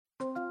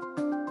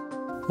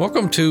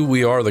Welcome to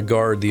We Are the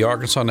Guard, the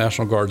Arkansas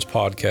National Guard's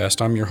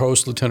podcast. I'm your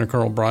host, Lieutenant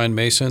Colonel Brian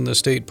Mason, the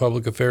State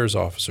Public Affairs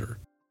Officer.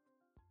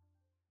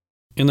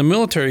 In the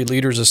military,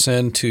 leaders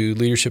ascend to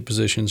leadership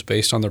positions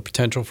based on their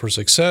potential for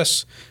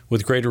success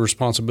with greater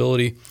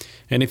responsibility.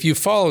 And if you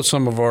followed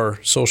some of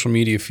our social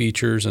media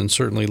features and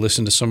certainly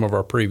listened to some of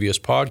our previous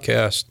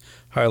podcasts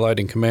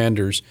highlighting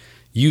commanders,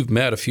 you've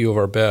met a few of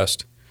our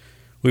best.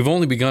 We've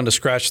only begun to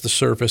scratch the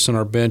surface and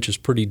our bench is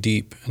pretty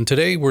deep. And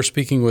today we're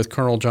speaking with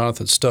Colonel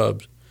Jonathan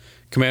Stubbs,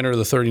 commander of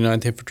the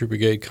 39th Infantry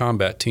Brigade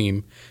Combat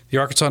Team, the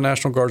Arkansas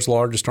National Guard's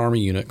largest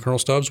Army unit. Colonel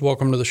Stubbs,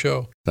 welcome to the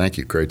show. Thank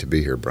you. Great to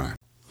be here, Brian.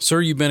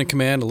 Sir, you've been in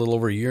command a little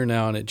over a year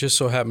now, and it just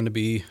so happened to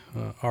be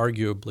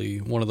arguably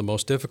one of the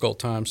most difficult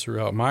times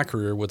throughout my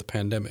career with the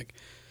pandemic.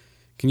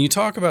 Can you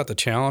talk about the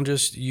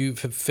challenges you've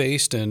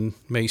faced and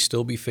may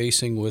still be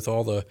facing with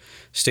all the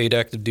state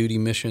active duty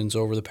missions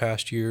over the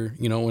past year,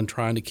 in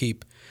trying to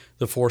keep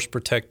the force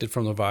protected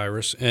from the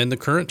virus and the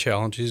current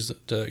challenges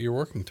that you're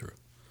working through?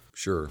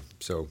 Sure.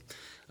 So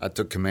I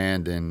took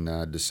command in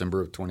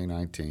December of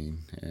 2019,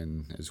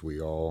 and as we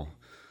all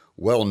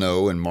well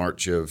know, in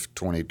March of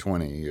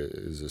 2020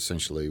 is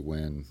essentially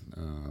when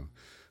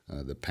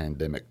the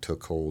pandemic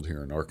took hold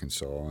here in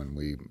Arkansas, and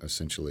we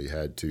essentially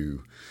had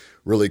to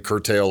really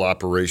curtail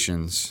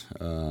operations,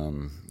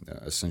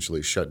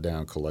 essentially shut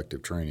down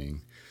collective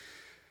training.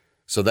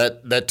 So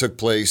that took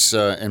place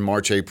in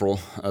March, April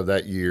of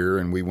that year,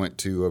 and we went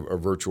to a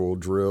virtual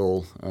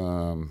drill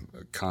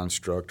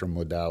construct or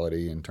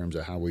modality in terms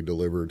of how we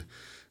delivered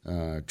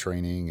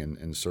training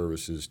and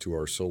services to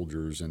our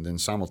soldiers. And then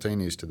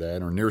simultaneous to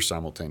that, or near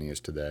simultaneous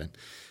to that,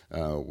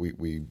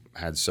 we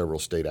had several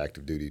state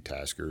active duty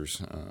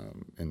taskers.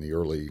 In the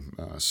early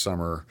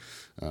summer,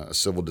 a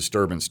civil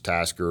disturbance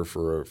tasker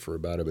for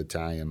about a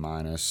battalion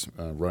minus,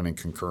 running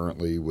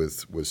concurrently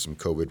with some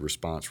COVID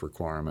response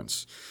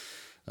requirements.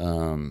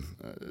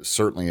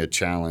 Certainly a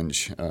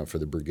challenge for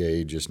the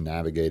brigade, just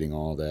navigating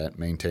all that,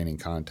 maintaining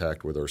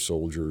contact with our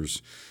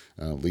soldiers,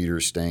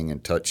 leaders staying in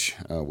touch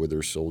with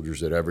their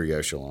soldiers at every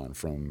echelon,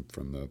 from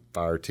the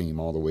fire team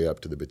all the way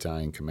up to the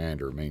battalion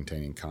commander,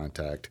 maintaining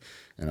contact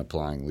and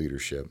applying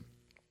leadership.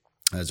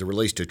 As it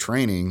relates to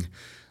training,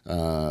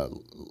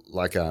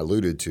 like I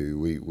alluded to,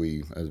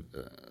 we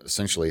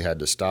essentially had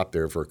to stop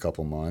there for a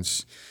couple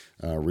months,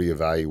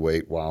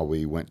 reevaluate while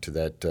we went to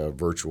that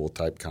virtual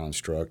type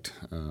construct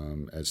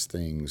as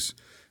things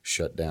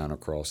shut down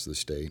across the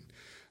state.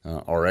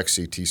 Our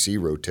XCTC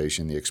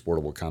rotation, the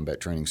Exportable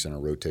Combat Training Center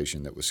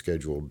rotation that was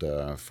scheduled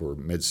for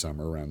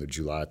midsummer around the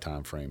July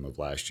timeframe of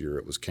last year,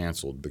 it was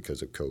canceled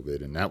because of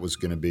COVID, and that was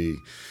going to be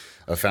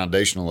a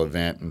foundational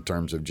event in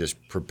terms of just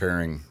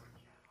preparing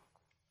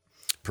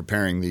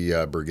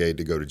the brigade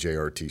to go to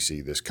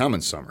JRTC this coming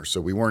summer.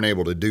 So we weren't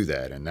able to do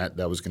that, and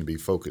that was going to be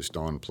focused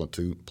on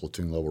platoon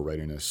level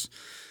readiness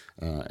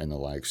and the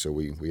like. So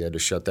we had to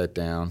shut that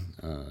down,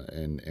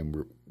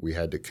 and we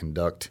had to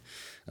conduct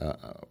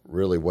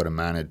really what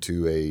amounted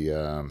to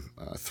a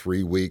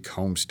 3-week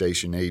home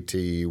station AT,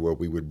 where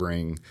we would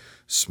bring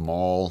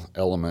small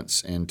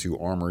elements into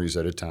armories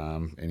at a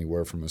time,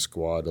 anywhere from a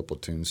squad to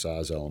platoon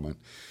size element,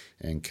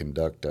 and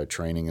conduct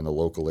training in the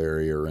local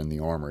area or in the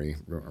armory,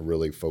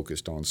 really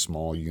focused on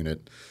small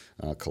unit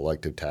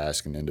collective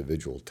tasks and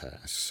individual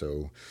tasks.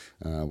 So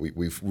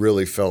we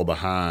really fell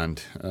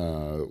behind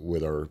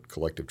with our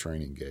collective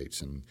training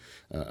gates, and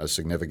a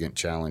significant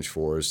challenge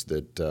for us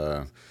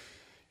that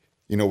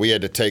we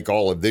had to take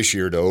all of this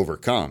year to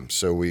overcome.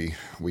 So we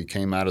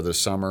came out of the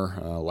summer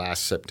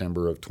last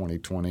September of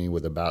 2020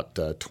 with about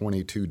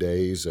 22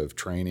 days of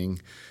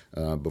training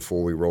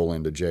before we roll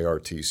into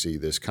JRTC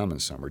this coming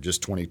summer,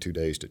 just 22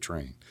 days to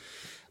train.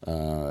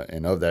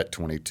 And of that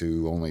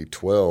 22, only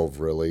 12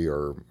 really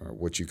are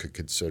what you could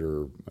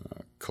consider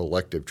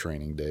collective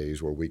training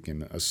days, where we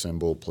can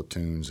assemble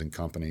platoons and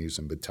companies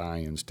and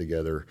battalions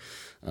together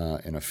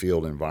in a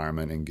field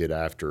environment and get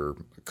after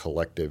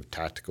collective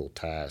tactical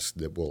tasks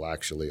that we'll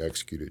actually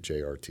execute at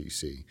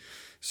JRTC.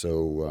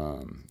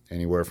 So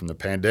anywhere from the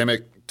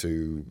pandemic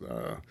to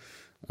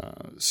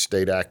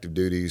state active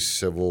duties,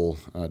 civil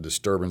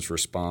disturbance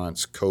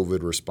response,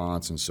 COVID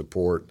response and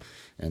support,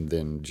 and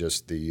then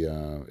just the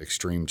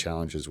extreme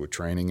challenges with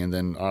training, and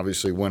then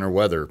obviously winter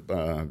weather.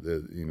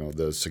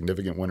 The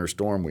significant winter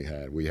storm we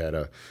had. We had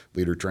a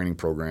leader training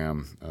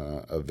program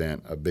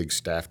event, a big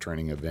staff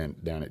training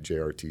event down at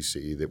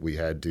JRTC that we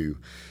had to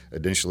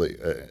eventually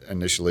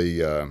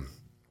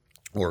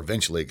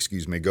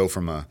go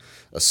from a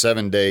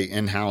 7-day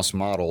in-house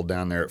model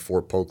down there at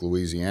Fort Polk,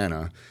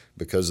 Louisiana.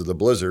 Because of the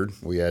blizzard,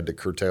 we had to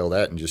curtail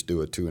that and just do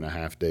a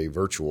 2.5-day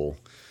virtual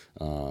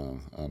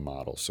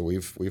model. So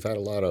we've had a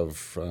lot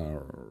of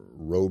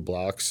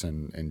roadblocks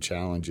and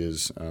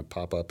challenges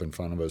pop up in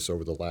front of us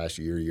over the last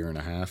year and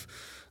a half.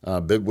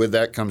 But with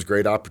that comes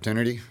great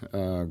opportunity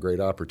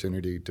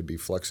to be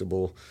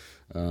flexible,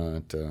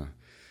 to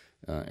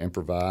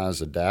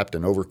improvise, adapt,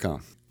 and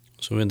overcome.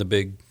 So in the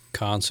big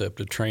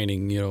concept of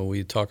training,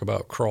 we talk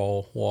about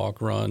crawl,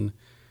 walk, run.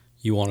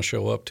 You want to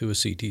show up to a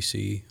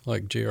CTC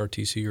like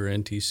JRTC or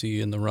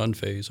NTC in the run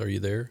phase. Are you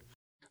there?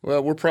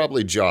 Well, we're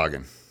probably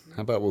jogging.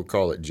 How about we'll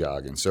call it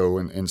jogging? So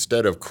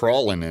instead of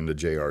crawling into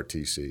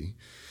JRTC,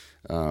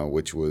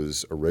 which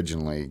was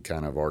originally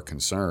kind of our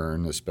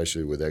concern,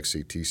 especially with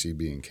XCTC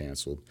being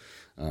canceled,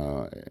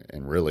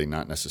 and really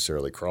not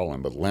necessarily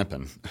crawling, but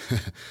limping.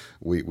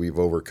 we have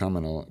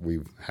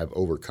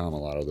overcome a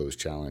lot of those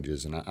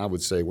challenges, and I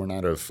would say we're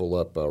not a full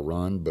up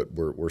run, but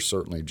we're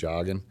certainly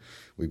jogging.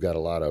 We've got a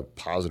lot of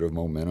positive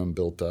momentum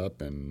built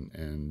up,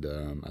 and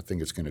I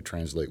think it's going to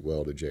translate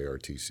well to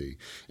JRTC.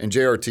 And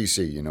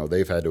JRTC,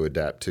 they've had to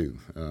adapt too.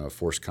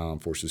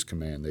 Forces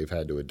Command, they've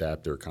had to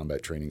adapt their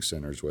combat training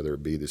centers, whether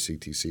it be the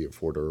CTC at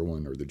Fort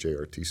Irwin or the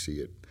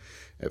JRTC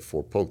at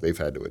Fort Polk. They've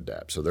had to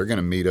adapt. So they're going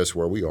to meet us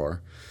where we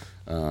are.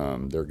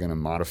 They're going to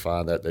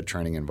modify that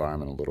training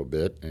environment a little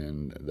bit,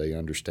 and they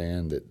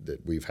understand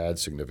that we've had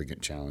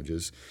significant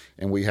challenges,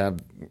 and we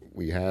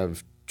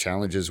have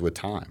challenges with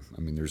time.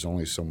 I mean, there's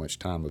only so much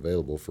time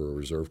available for a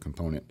reserve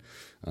component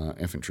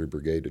infantry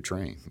brigade to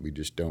train. We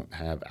just don't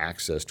have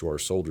access to our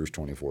soldiers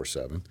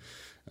 24/7,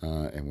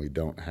 and we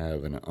don't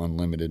have an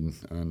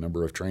unlimited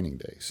number of training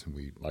days.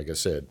 Like I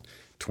said,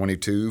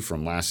 22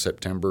 from last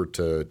September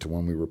to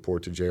when we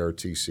report to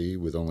JRTC,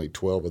 with only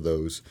 12 of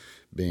those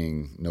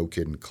being no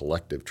kidding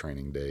collective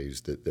training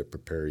days that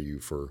prepare you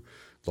for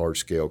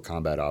large-scale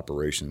combat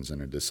operations in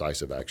a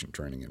decisive action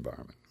training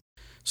environment.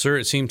 Sir,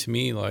 it seemed to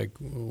me like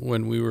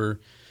when we were,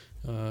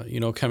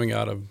 coming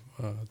out of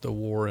the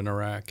war in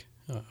Iraq,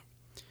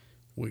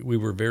 we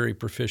were very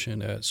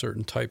proficient at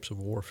certain types of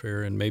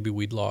warfare, and maybe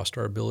we'd lost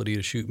our ability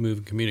to shoot, move,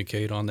 and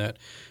communicate on that,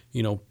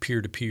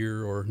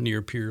 peer-to-peer or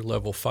near-peer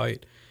level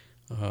fight.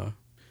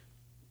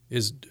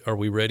 Are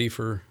we ready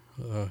for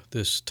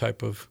this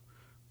type of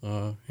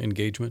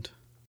engagement?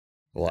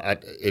 Well,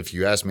 if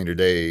you ask me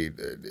today,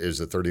 is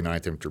the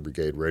 39th Infantry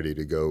Brigade ready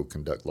to go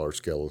conduct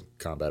large-scale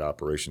combat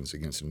operations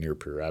against a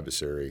near-peer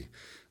adversary?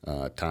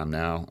 Time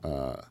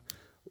now.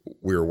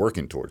 We're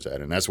working towards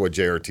that, and that's what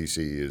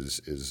JRTC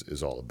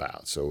is all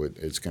about. So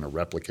it's going to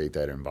replicate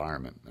that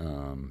environment.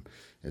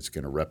 It's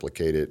going to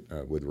replicate it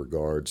with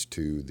regards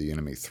to the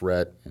enemy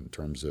threat in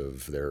terms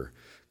of their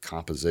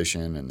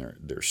composition and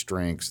their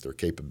strengths, their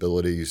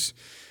capabilities.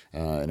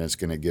 And it's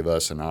going to give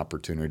us an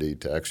opportunity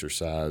to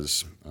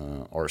exercise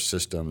our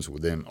systems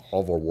within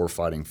all of our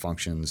warfighting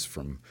functions,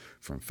 from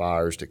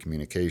fires to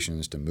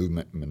communications to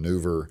movement and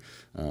maneuver,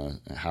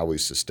 how we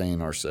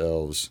sustain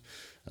ourselves,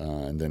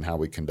 and then how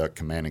we conduct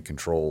command and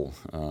control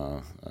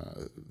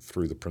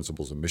through the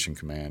principles of mission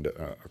command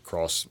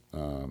across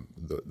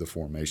the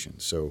formation.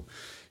 So,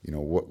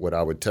 what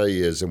I would tell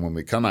you is that when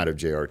we come out of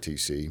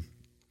JRTC,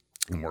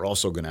 and we're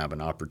also going to have an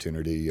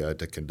opportunity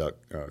to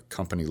conduct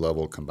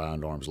company-level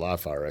combined arms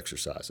live fire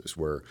exercises,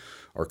 where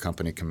our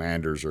company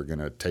commanders are going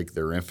to take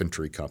their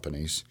infantry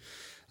companies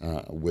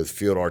with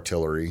field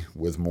artillery,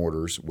 with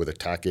mortars, with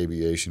attack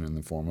aviation in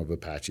the form of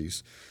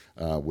Apaches,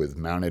 with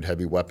mounted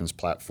heavy weapons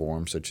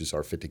platforms such as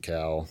our 50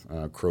 cal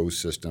Crow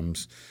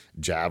systems,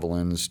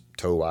 javelins,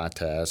 TOW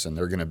ITAS, and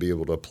they're going to be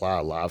able to apply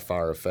live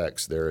fire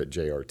effects there at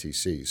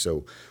JRTC.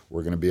 So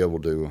we're going to be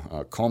able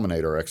to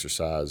culminate our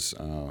exercise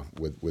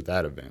with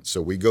that event.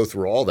 So we go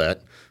through all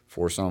that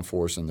force on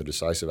force in the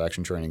decisive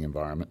action training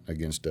environment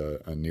against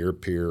a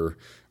near-peer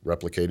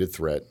replicated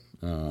threat.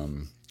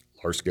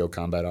 Large-scale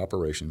combat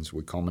operations.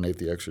 We culminate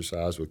the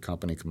exercise with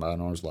company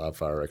combined arms live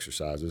fire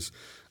exercises,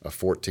 a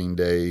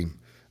 14-day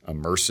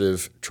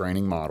immersive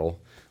training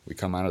model. We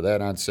come out of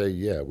that, I'd say,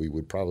 we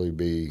would probably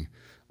be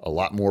a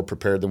lot more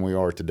prepared than we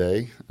are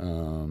today,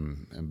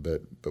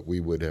 but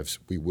we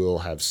will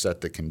have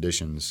set the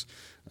conditions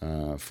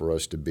for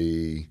us to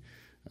be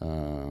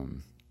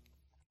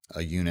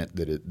a unit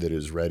that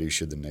is ready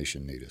should the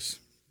nation need us.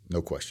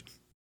 No question.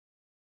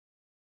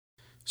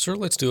 Sir,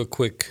 let's do a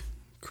quick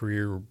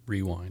career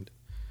rewind.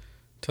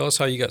 Tell us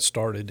how you got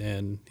started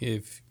and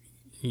if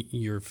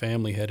your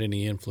family had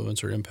any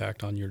influence or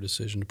impact on your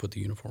decision to put the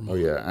uniform on. Oh,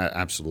 yeah,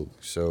 absolutely.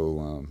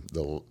 So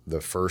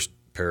the first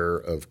pair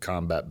of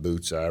combat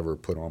boots I ever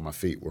put on my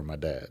feet were my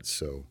dad's.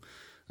 So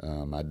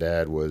my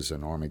dad was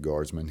an Army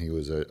Guardsman. He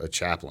was a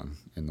chaplain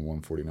in the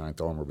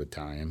 149th Armor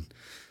Battalion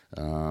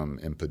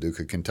in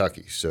Paducah,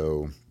 Kentucky.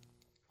 So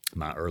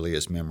my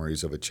earliest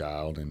memories of a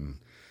child, and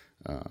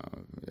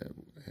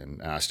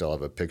I still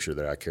have a picture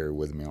that I carry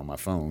with me on my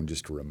phone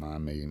just to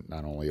remind me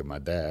not only of my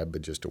dad,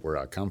 but just to where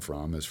I come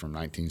from, is from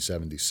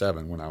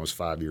 1977 when I was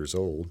 5 years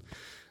old.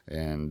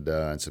 And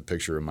it's a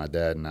picture of my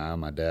dad and I,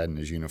 my dad in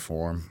his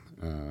uniform,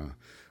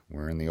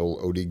 wearing the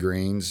old OD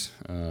greens.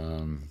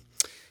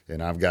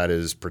 And I've got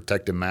his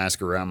protective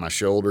mask around my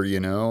shoulder,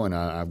 and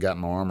I've got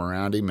my arm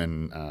around him,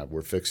 and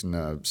we're fixing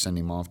to send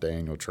him off to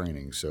annual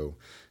training. So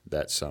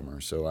that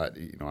summer, so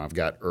I've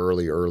got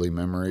early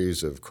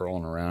memories of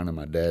crawling around in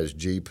my dad's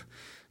Jeep,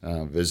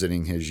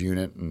 visiting his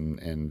unit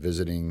and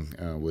visiting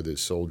with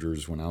his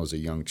soldiers when I was a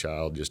young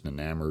child, just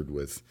enamored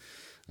with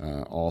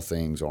all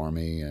things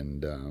Army.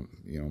 And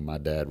my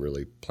dad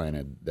really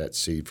planted that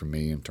seed for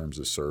me in terms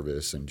of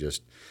service and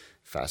just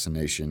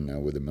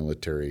fascination with the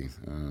military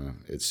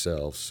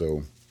itself.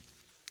 So,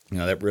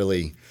 that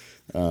really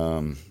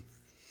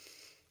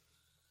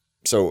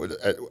So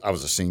I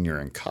was a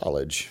senior in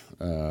college,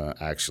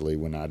 actually,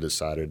 when I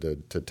decided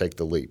to take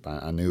the leap.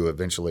 I knew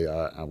eventually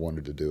I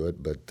wanted to do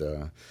it, but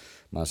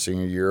my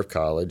senior year of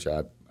college,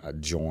 I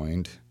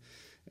joined,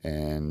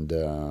 and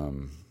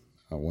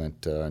I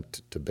went to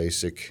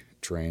basic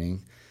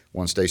training,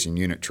 one station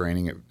unit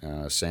training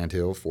at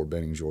Sandhill, Fort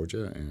Benning,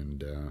 Georgia,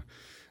 and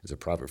as a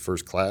private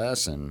first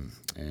class, and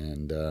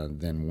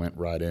then went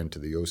right into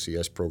the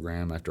OCS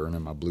program after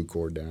earning my blue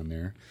cord down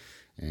there.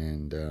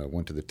 And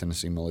went to the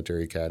Tennessee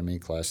Military Academy,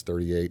 Class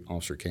 38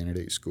 Officer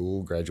Candidate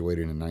School,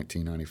 graduated in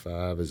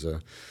 1995 as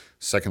a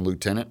second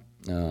lieutenant.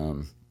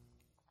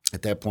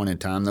 At that point in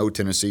time, though,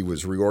 Tennessee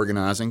was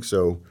reorganizing,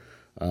 so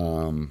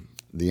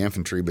the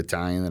infantry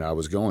battalion that I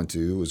was going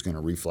to was going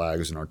to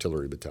reflag as an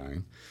artillery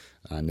battalion.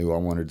 I knew I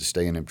wanted to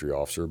stay an infantry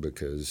officer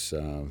because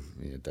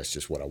that's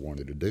just what I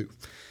wanted to do.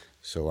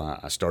 So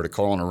I started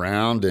calling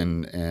around,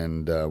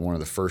 and one of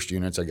the first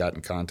units I got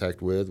in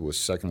contact with was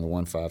 2nd of the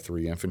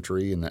 153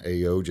 Infantry, and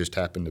the AO just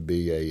happened to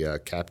be a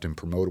captain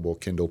promotable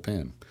Kendall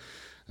Penn.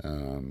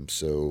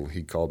 So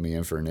he called me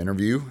in for an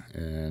interview,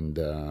 and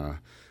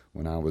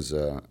when I was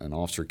an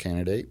officer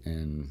candidate,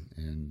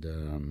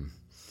 and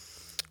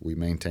we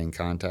maintained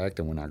contact,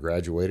 and when I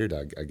graduated,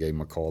 I gave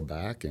him a call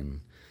back,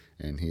 and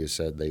he has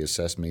said they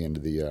assessed me into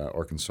the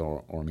Arkansas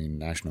Army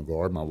National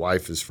Guard. My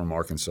wife is from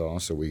Arkansas,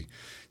 so we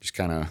just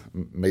kind of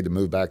made the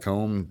move back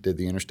home, did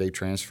the interstate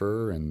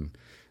transfer, and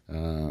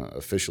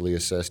officially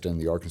assessed in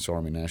the Arkansas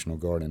Army National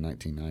Guard in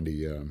late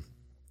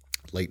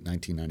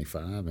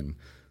 1995, and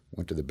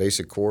went to the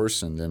basic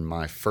course. And then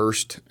my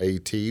first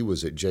AT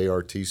was at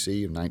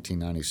JRTC in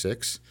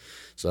 1996.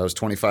 So that was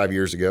 25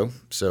 years ago.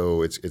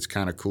 So it's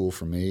kind of cool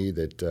for me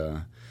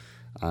that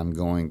I'm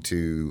going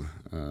to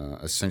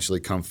essentially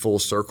come full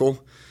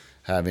circle,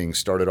 having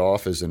started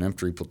off as an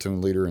infantry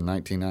platoon leader in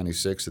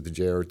 1996 at the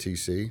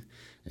JRTC,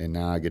 and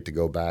now I get to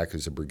go back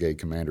as a brigade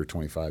commander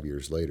 25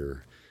 years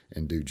later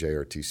and do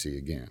JRTC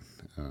again.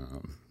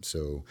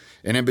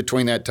 And in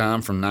between that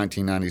time, from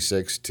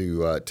 1996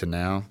 to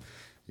now,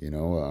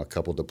 a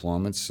couple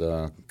deployments,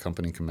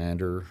 company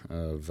commander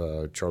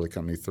of Charlie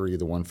Company 3,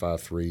 the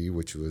 153,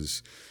 which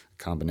was a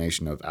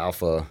combination of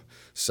Alpha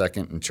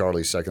 2nd and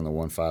Charlie 2nd, the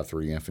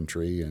 153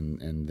 Infantry,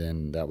 and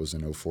then that was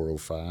in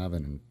 04-05,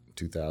 and in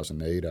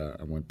 2008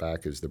 I went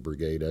back as the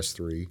Brigade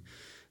S3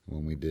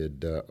 when we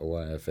did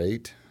OIF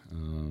 8,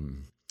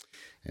 and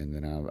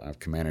then I've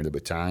commanded a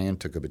battalion,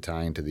 took a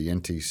battalion to the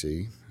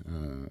NTC,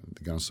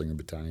 the Gunslinger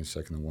Battalion,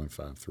 2nd and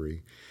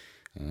 153.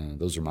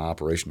 Those are my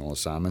operational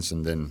assignments,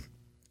 and then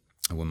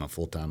with my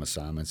full-time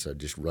assignments, I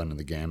just run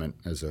the gamut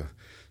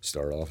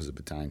start off as a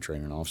battalion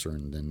training officer,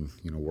 and then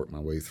work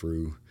my way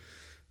through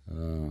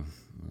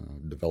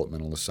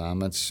developmental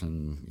assignments,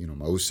 and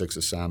my 06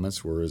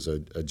 assignments were as a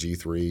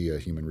G3, a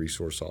human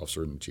resource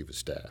officer, and chief of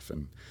staff,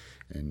 and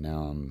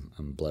now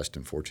I'm blessed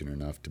and fortunate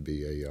enough to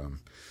be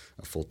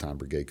a full-time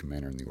brigade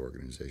commander in the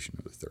organization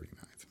of the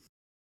 39th.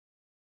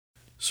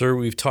 Sir,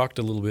 we've talked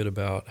a little bit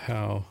about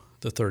how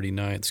the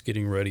 39th's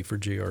getting ready for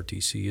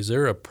JRTC. Is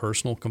there a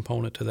personal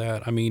component to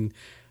that? I mean,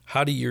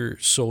 how do your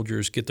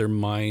soldiers get their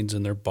minds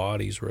and their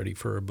bodies ready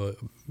for it? But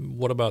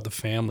what about the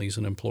families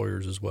and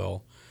employers as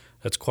well?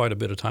 That's quite a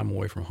bit of time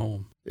away from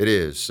home. It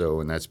is. So,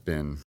 and that's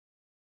been,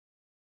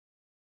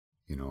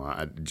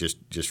 I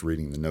just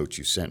reading the notes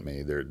you sent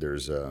me,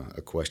 there's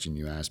a question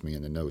you asked me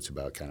in the notes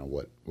about kind of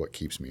what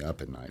keeps me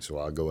up at night. So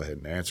I'll go ahead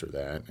and answer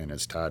that, and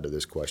it's tied to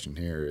this question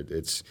here.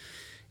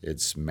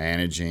 It's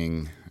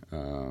managing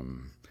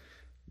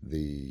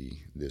the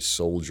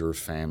soldier,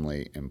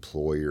 family,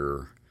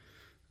 employer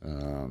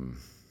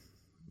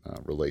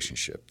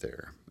relationship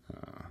there.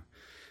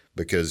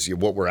 Because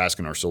what we're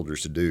asking our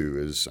soldiers to do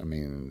is,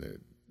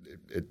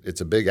 it's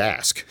a big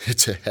ask.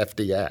 It's a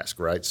hefty ask,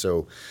 right?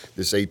 So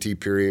this AT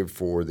period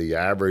for the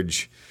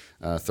average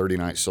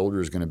 39th soldier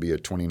is going to be a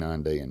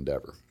 29-day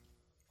endeavor.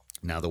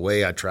 Now, the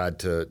way I tried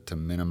to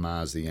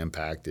minimize the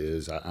impact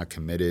is I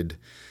committed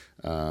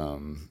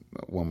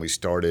when we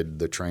started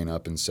the train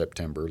up in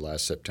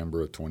last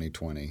September of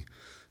 2020,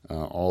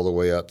 all the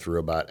way up through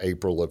about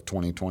April of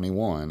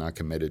 2021, I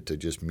committed to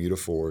just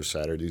mutafore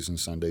Saturdays and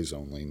Sundays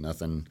only,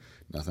 nothing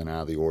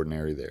out of the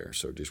ordinary there.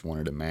 So just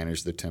wanted to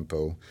manage the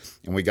tempo,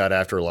 and we got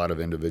after a lot of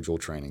individual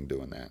training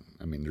doing that.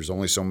 There's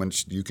only so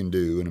much you can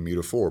do in a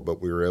mutafore,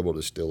 but we were able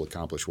to still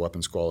accomplish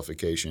weapons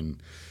qualification,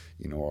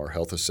 our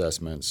health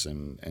assessments,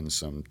 and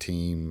some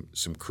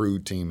crew,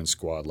 team, and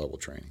squad level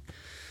training.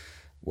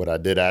 What I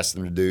did ask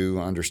them to do,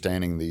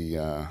 understanding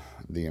the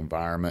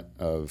environment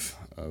of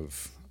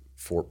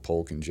Fort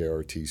Polk and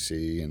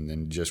JRTC, and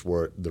then just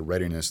the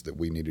readiness that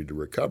we needed to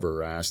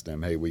recover, I asked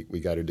them, hey, we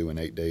got to do an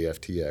 8-day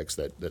FTX,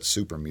 that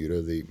super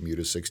muta, the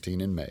muta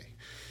 16 in May.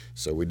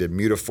 So we did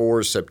muta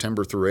 4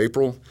 September through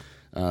April.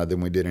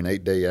 Then we did an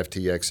 8-day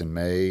FTX in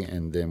May,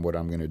 and then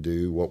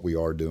what we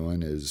are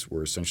doing is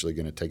we're essentially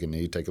going to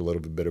take a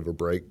little bit of a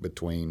break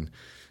between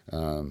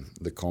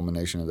the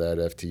culmination of that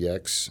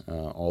FTX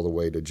all the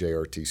way to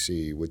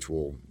JRTC, which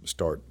will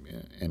start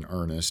in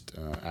earnest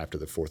after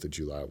the 4th of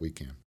July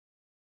weekend.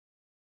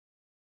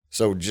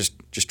 So just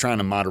trying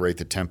to moderate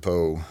the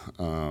tempo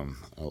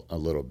a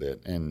little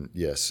bit. And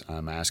yes,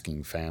 I'm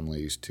asking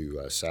families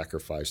to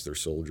sacrifice their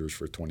soldiers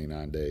for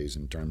 29 days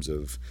in terms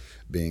of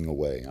being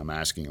away. I'm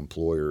asking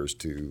employers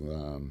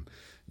to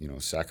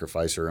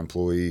sacrifice their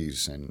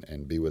employees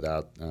and be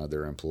without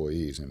their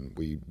employees. And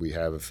we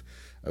have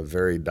a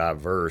very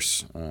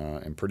diverse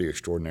and pretty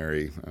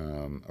extraordinary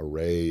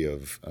array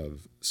of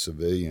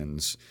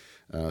civilians,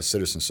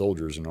 citizen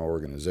soldiers in our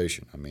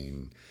organization. I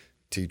mean,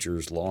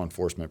 teachers, law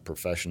enforcement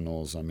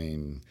professionals, I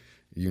mean,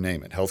 you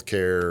name it,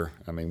 healthcare.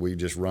 I mean, we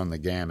just run the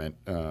gamut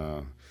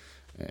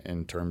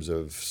in terms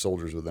of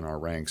soldiers within our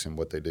ranks and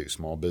what they do.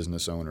 Small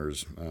business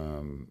owners,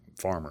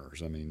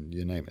 farmers, I mean,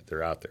 you name it,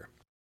 they're out there.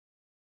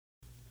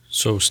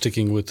 So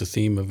sticking with the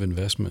theme of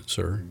investment,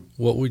 sir,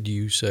 what would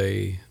you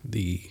say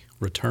the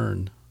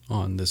return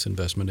on this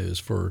investment is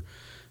for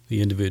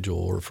the individual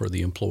or for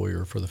the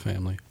employer or for the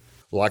family?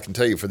 Well, I can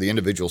tell you for the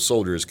individual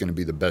soldier, it's going to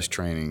be the best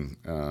training,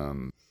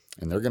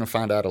 and they're going to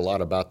find out a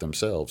lot about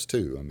themselves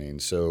too. I mean,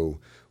 so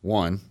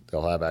one,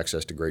 they'll have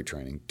access to great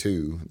training.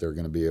 Two, they're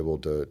going to be able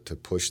to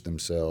push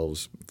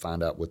themselves,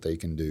 find out what they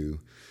can do,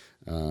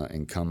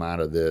 and come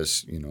out of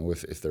this,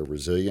 if they're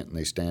resilient and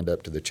they stand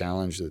up to the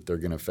challenge that they're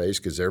going to face,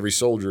 because every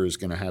soldier is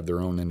going to have their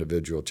own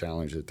individual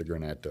challenge that they're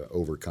going to have to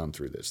overcome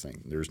through this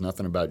thing. There's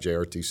nothing about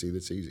JRTC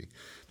that's easy,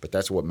 but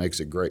that's what makes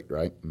it great,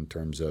 right? In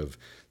terms of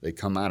they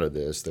come out of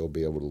this, they'll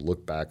be able to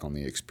look back on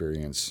the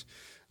experience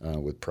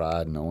with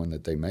pride, knowing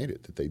that they made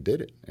it, that they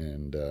did it,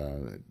 and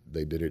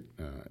they did it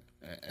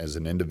as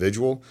an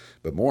individual,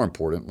 but more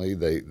importantly,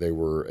 they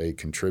were a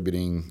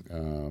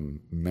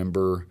contributing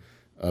member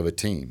of a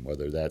team,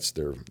 whether that's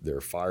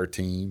their fire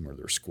team or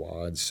their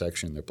squad,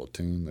 section, their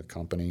platoon, the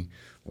company,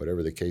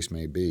 whatever the case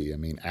may be. I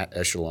mean, at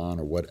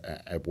echelon or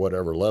at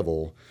whatever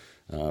level,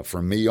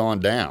 from me on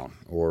down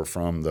or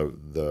from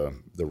the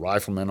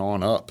rifleman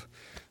on up,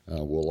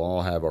 we'll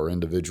all have our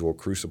individual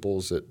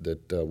crucibles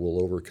that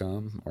we'll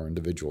overcome, our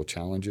individual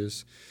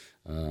challenges.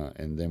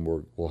 And then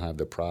we'll have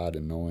the pride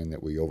in knowing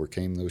that we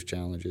overcame those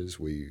challenges.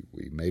 We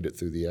made it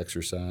through the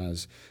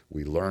exercise.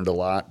 We learned a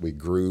lot. We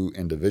grew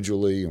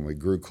individually and we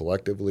grew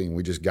collectively, and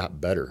we just got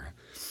better.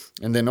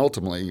 And then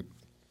ultimately,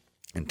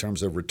 in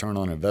terms of return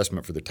on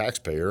investment for the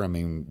taxpayer, I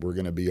mean, we're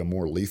going to be a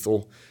more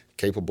lethal,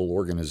 capable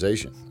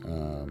organization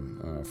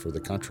for the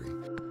country.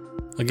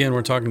 Again,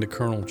 we're talking to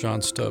Colonel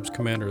John Stubbs,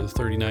 commander of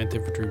the 39th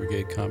Infantry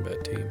Brigade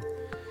Combat Team.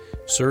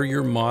 Sir,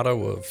 your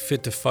motto of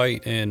fit to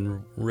fight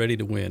and ready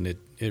to win,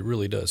 it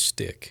really does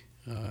stick.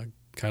 Kind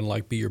of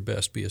like be your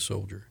best, be a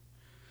soldier.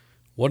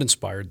 What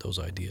inspired those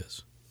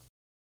ideas?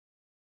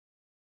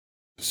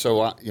 So,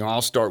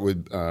 I'll start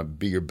with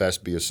be your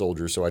best, be a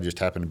soldier. So I just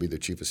happened to be the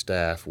chief of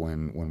staff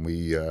when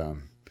we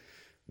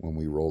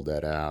rolled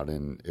that out,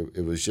 and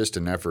it was just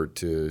an effort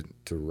to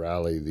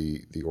rally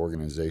the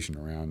organization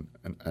around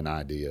an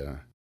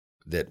idea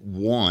that,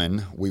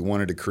 one, we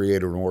wanted to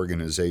create an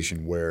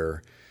organization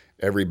where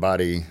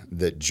everybody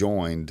that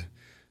joined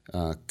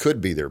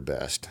could be their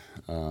best.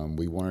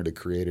 We wanted to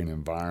create an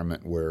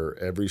environment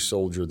where every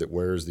soldier that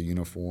wears the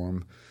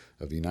uniform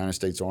of the United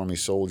States Army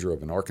soldier,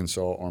 of an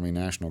Arkansas Army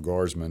National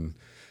Guardsman,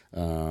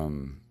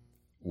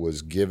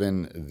 was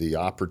given the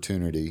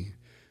opportunity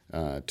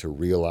to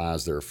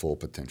realize their full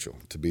potential,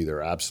 to be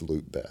their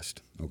absolute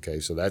best. Okay,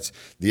 so that's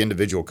the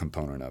individual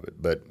component of it.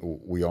 But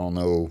we all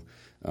know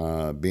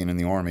being in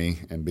the Army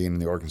and being in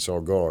the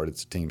Arkansas Guard,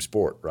 it's a team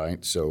sport,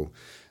 right? So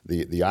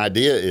the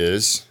idea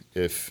is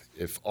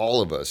if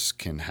all of us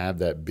can have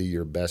that be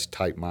your best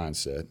type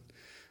mindset,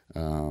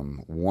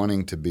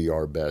 wanting to be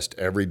our best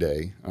every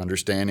day,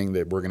 understanding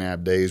that we're going to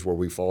have days where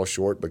we fall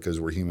short because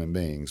we're human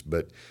beings,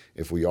 but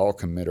if we all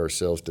commit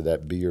ourselves to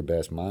that be your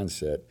best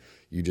mindset,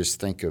 you just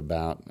think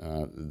about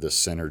the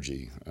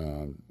synergy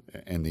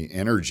and the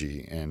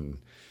energy and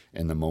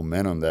the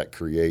momentum that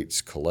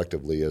creates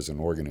collectively as an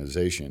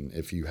organization.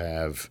 If you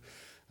have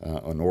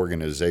an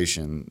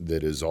organization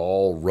that is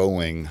all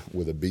rowing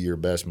with a be your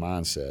best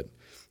mindset,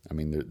 I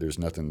mean, there's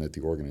nothing that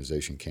the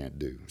organization can't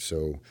do.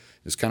 So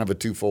it's kind of a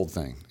twofold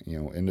thing.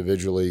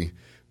 Individually,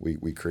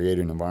 we create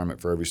an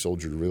environment for every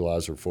soldier to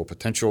realize their full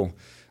potential.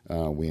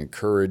 We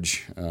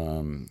encourage,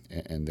 and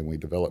then we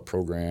develop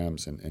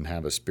programs and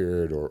have a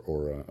spirit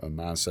or a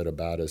mindset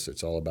about us.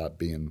 It's all about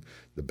being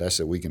the best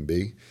that we can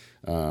be.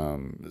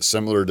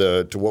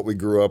 Similar to what we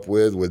grew up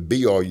with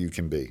Be All You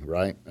Can Be,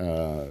 right?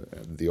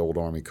 The old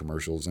Army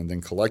commercials. And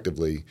then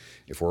collectively,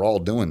 if we're all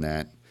doing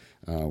that,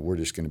 we're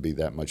just going to be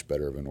that much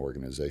better of an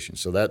organization.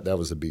 So that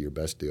was the Be Your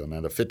Best deal. Now,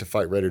 the Fit to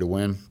Fight, Ready to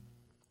Win,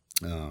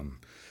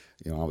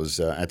 I was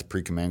at the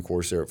pre-command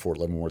course there at Fort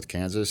Leavenworth,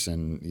 Kansas,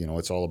 and,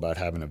 it's all about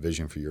having a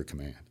vision for your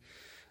command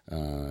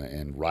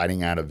and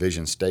writing out a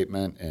vision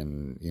statement.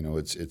 And,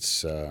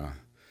 it's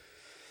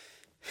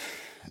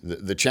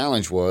the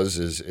challenge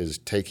is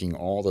taking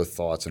all the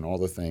thoughts and all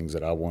the things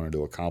that I wanted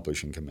to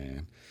accomplish in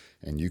command,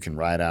 and you can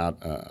write out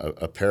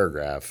a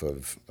paragraph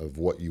of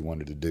what you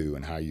wanted to do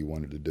and how you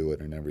wanted to do it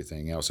and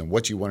everything else and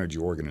what you wanted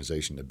your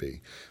organization to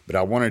be. But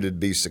I wanted it to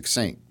be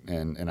succinct,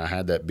 and I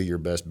had that be your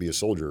best, be a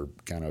soldier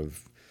kind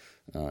of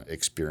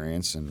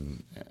experience,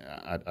 and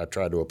I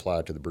tried to apply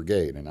it to the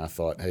brigade. And I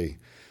thought, hey,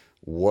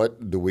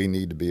 what do we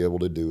need to be able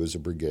to do as a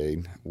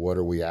brigade? What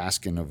are we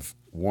asking of,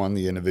 one,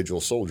 the individual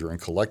soldier,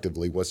 and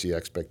collectively, what's the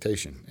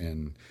expectation?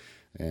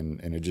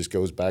 And it just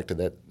goes back to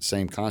that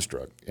same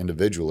construct.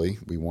 Individually,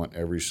 we want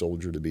every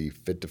soldier to be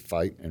fit to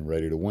fight and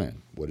ready to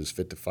win. What does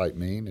fit to fight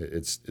mean?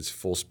 It's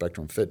full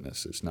spectrum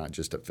fitness. It's not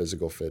just a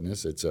physical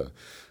fitness. It's a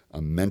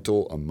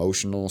mental,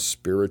 emotional,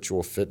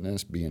 spiritual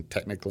fitness, being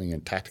technically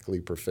and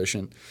tactically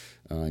proficient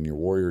in your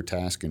warrior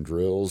task and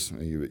drills,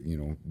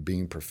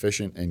 being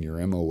proficient in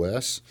your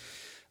MOS.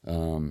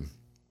 And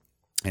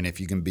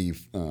if you can be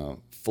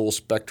full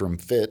spectrum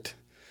fit,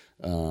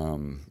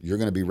 you're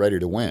going to be ready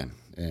to win.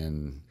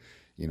 And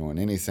in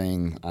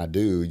anything I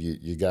do,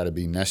 you got to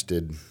be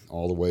nested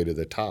all the way to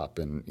the top.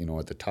 And,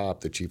 at the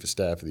top, the Chief of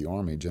Staff of the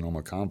Army, General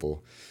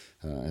McConville,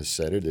 has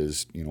said it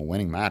is,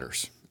 winning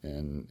matters.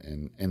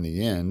 And in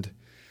the end,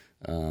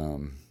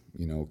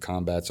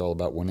 combat's all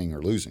about winning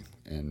or losing.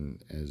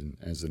 And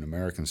as an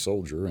American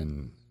soldier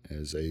and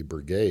as a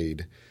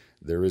brigade,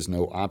 there is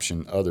no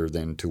option other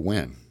than to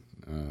win.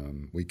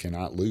 We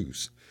cannot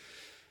lose.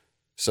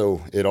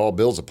 So it all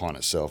builds upon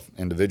itself.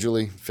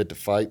 Individually, fit to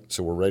fight,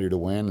 so we're ready to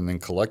win. And then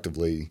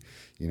collectively,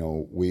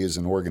 we as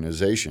an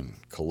organization,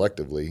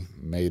 collectively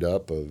made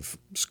up of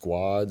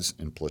squads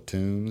and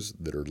platoons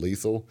that are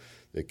lethal,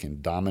 that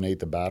can dominate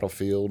the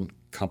battlefield,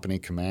 company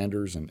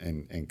commanders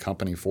and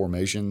company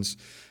formations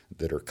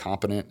that are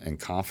competent and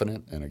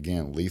confident, and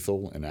again,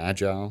 lethal and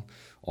agile,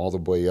 all the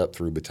way up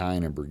through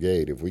battalion and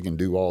brigade. If we can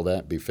do all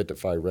that, be fit to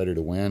fight, ready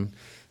to win,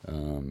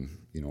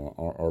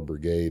 our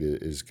brigade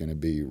is going to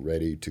be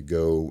ready to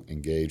go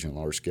engage in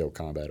large-scale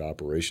combat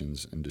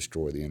operations and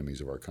destroy the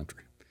enemies of our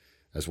country.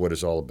 That's what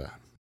it's all about.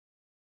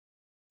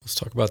 Let's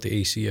talk about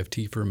the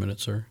ACFT for a minute,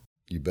 sir.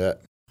 You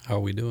bet. How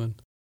are we doing?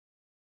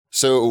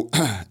 So,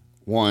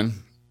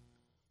 one,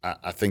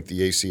 I think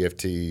the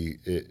ACFT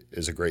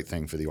is a great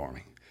thing for the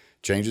Army.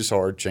 Change is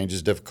hard. Change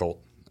is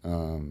difficult.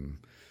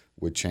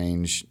 With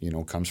change,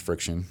 comes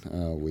friction.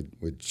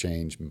 With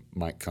change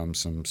might come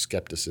some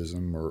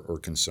skepticism or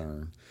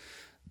concern.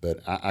 But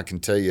I can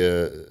tell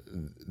you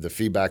the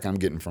feedback I'm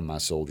getting from my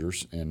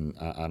soldiers, and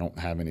I don't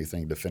have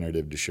anything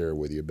definitive to share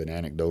with you, but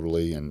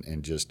anecdotally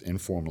and just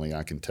informally,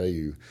 I can tell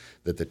you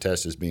that the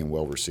test is being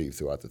well received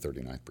throughout the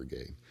 39th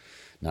Brigade.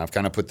 Now, I've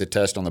kind of put the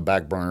test on the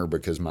back burner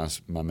because my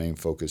main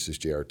focus is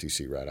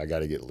JRTC, right? I got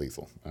to get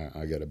lethal.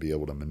 I got to be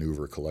able to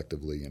maneuver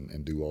collectively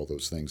and do all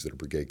those things that a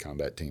brigade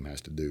combat team has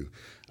to do.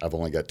 I've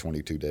only got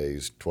 22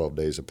 days, 12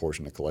 days a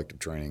portion of collective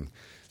training.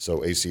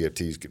 So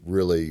ACFT's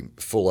really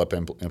full up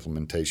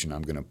implementation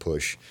I'm going to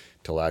push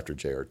till after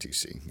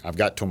JRTC. I've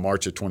got till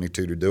March of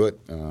 22 to do it,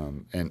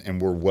 and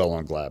we're well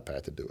on glide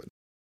path to do it.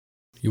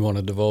 You want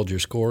to divulge your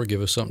score?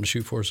 Give us something to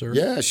shoot for, sir?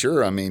 Yeah,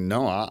 sure. I mean,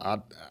 no, I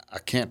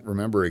can't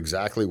remember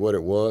exactly what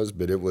it was,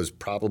 but it was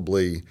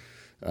probably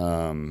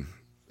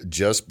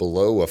just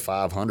below a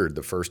 500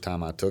 the first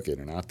time I took it.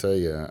 And I'll tell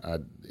you,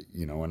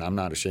 and I'm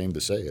not ashamed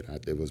to say it.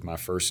 It was my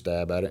first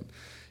stab at it.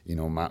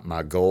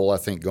 My goal, I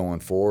think,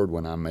 going forward,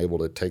 when I'm able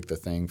to take the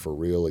thing for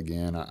real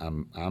again,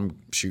 I'm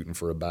shooting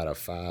for about a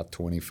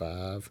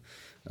 525.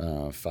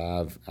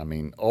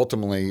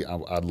 Ultimately,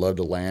 I'd love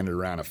to land at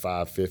around a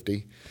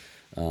 550.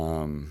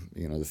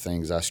 The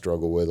things I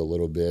struggle with a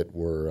little bit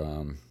were,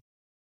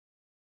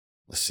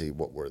 let's see,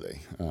 what were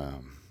they?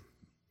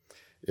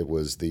 It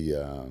was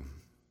the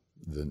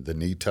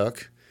knee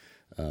tuck.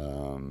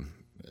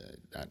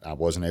 I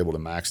wasn't able to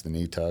max the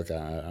knee tuck.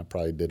 I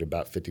probably did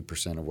about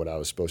 50% of what I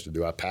was supposed to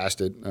do. I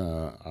passed it,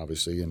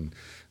 obviously,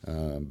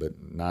 but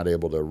not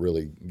able to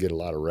really get a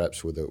lot of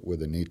reps with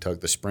a knee tuck.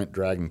 The sprint,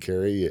 drag, and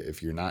carry,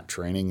 if you're not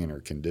training and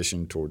are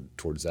conditioned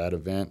towards that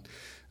event,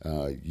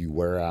 you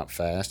wear out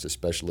fast,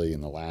 especially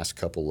in the last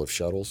couple of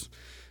shuttles,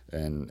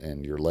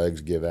 and your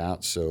legs give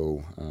out.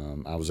 So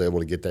I was able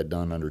to get that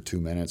done under 2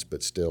 minutes,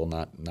 but still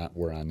not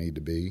where I need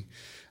to be.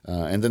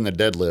 And then the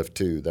deadlift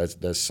too.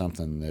 That's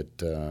something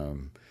that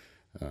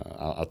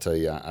I'll tell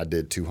you. I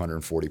did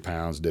 240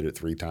 pounds, did it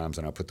 3 times,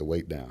 and I put the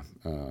weight down.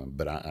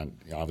 But I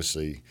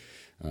obviously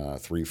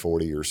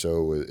 340 or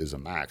so is a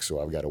max, so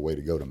I've got a way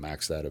to go to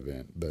max that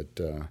event. But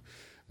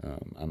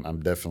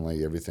I'm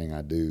definitely, everything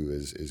I do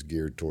is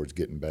geared towards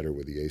getting better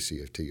with the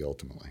ACFT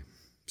ultimately.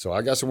 So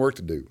I got some work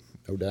to do,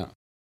 no doubt.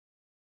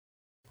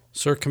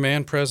 Sir,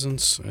 command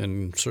presence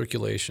and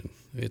circulation,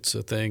 it's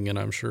a thing, and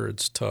I'm sure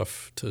it's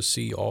tough to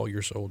see all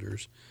your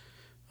soldiers.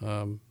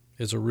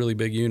 It's a really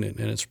big unit,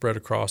 and it's spread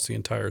across the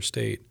entire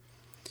state.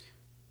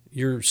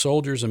 Your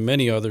soldiers and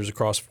many others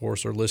across the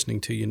force are listening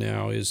to you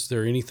now. Is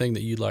there anything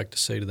that you'd like to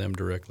say to them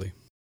directly?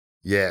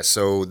 Yeah,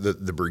 so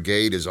the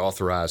brigade is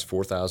authorized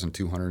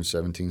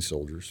 4,217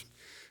 soldiers.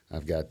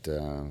 I've got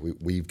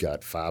we've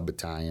got 5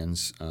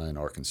 battalions in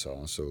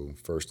Arkansas. So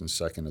 1st and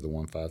 2nd of the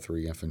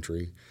 153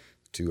 Infantry,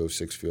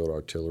 206 Field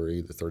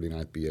Artillery, the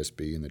 39th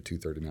BSB, and the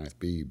 239th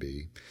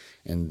BEB.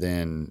 And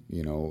then,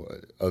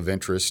 of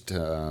interest,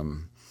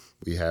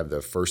 We have the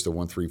 1st of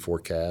 134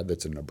 CAD,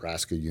 that's a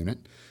Nebraska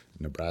unit,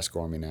 Nebraska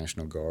Army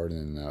National Guard,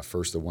 and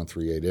 1st of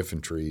 138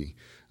 Infantry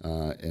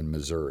in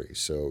Missouri.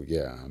 So,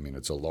 yeah, I mean,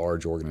 it's a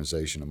large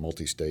organization, a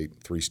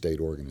multi-state, 3-state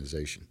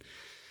organization.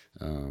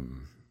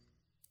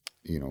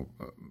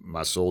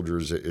 My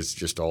soldiers, it's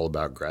just all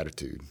about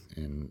gratitude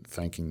and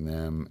thanking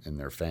them and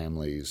their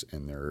families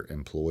and their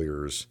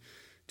employers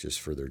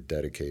just for their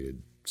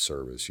dedicated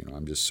service.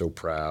 I'm just so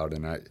proud.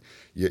 And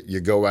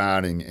you go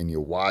out and you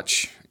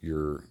watch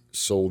your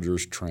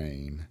soldiers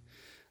train,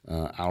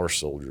 our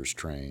soldiers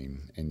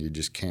train, and you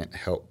just can't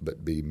help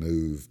but be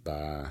moved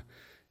by,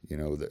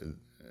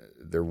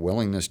 their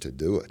willingness to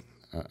do it.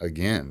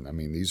 Again, I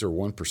mean, these are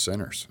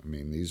 1%ers. I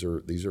mean, these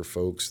are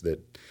folks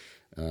that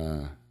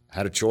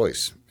had a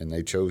choice, and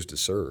they chose to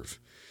serve.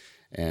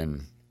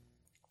 And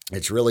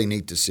it's really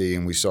neat to see,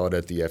 and we saw it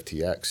at the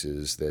FTX,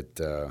 is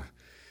that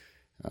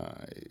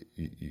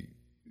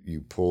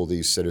you pull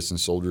these citizen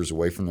soldiers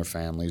away from their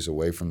families,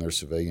 away from their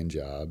civilian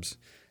jobs,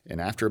 and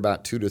after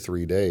about 2 to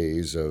 3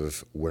 days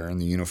of wearing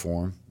the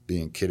uniform,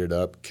 being kitted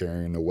up,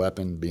 carrying the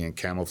weapon, being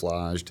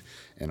camouflaged,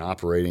 and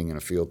operating in a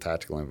field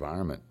tactical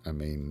environment, I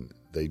mean,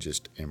 they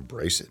just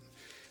embrace it.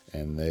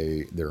 And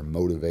their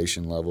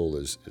motivation level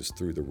is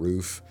through the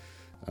roof.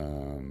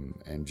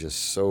 And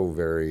just so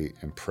very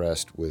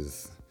impressed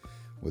with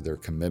their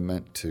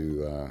commitment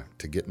to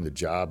getting the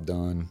job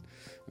done,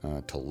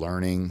 to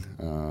learning,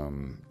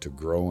 to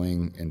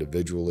growing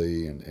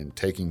individually, and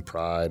taking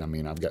pride. I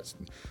mean, I've got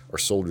our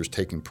soldiers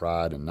taking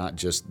pride in not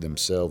just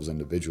themselves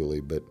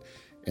individually, but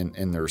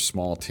in their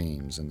small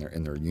teams, and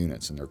in their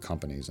units, and their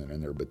companies, and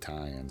in their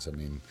battalions. I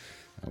mean,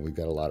 we've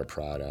got a lot of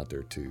pride out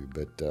there too.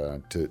 But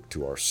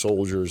to our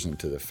soldiers and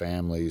to the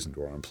families and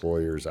to our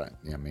employers, I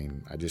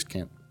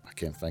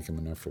can't thank them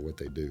enough for what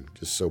they do.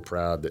 Just so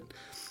proud that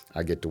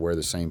I get to wear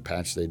the same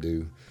patch they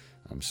do.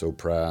 I'm so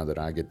proud that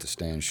I get to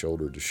stand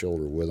shoulder to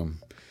shoulder with them.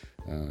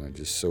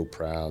 Just so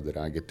proud that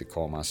I get to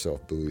call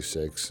myself Buoy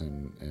 6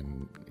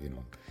 and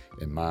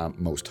in my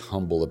most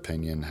humble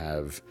opinion,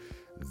 have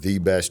the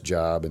best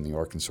job in the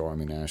Arkansas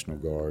Army National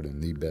Guard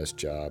and the best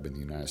job in the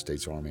United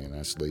States Army, and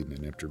that's leading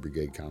an infantry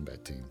brigade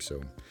combat team.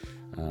 So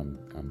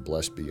I'm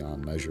blessed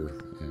beyond measure,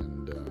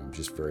 and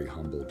just very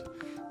humbled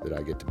that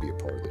I get to be a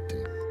part of the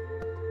team.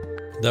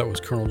 That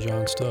was Colonel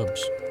John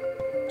Stubbs.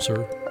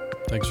 Sir,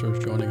 thanks for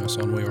joining us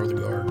on We Are the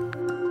Guard.